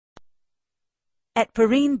At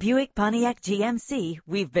Perrine Buick Pontiac GMC,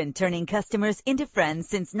 we've been turning customers into friends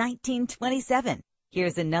since 1927.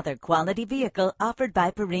 Here's another quality vehicle offered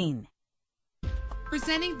by Perrine.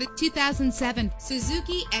 Presenting the 2007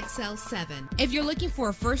 Suzuki XL7. If you're looking for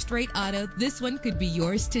a first-rate auto, this one could be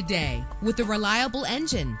yours today. With a reliable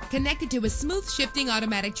engine connected to a smooth shifting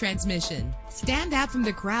automatic transmission. Stand out from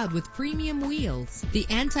the crowd with premium wheels. The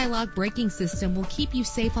anti-lock braking system will keep you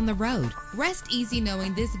safe on the road. Rest easy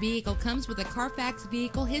knowing this vehicle comes with a Carfax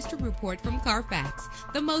Vehicle History Report from Carfax,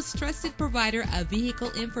 the most trusted provider of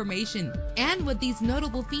vehicle information. And with these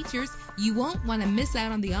notable features, you won't want to miss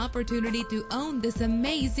out on the opportunity to own this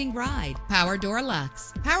amazing ride. Power door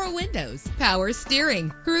locks, power windows, power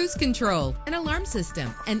steering, cruise control, an alarm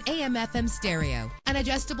system, an AM/FM stereo, an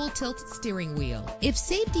adjustable tilt steering wheel. If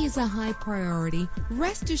safety is a high priority,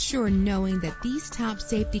 rest assured knowing that these top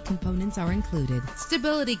safety components are included.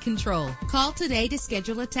 Stability control. Call today to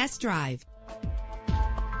schedule a test drive.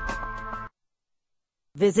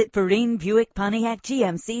 Visit Perrine Buick Pontiac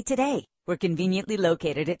GMC today. We're conveniently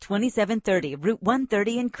located at 2730 Route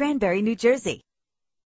 130 in Cranbury, New Jersey.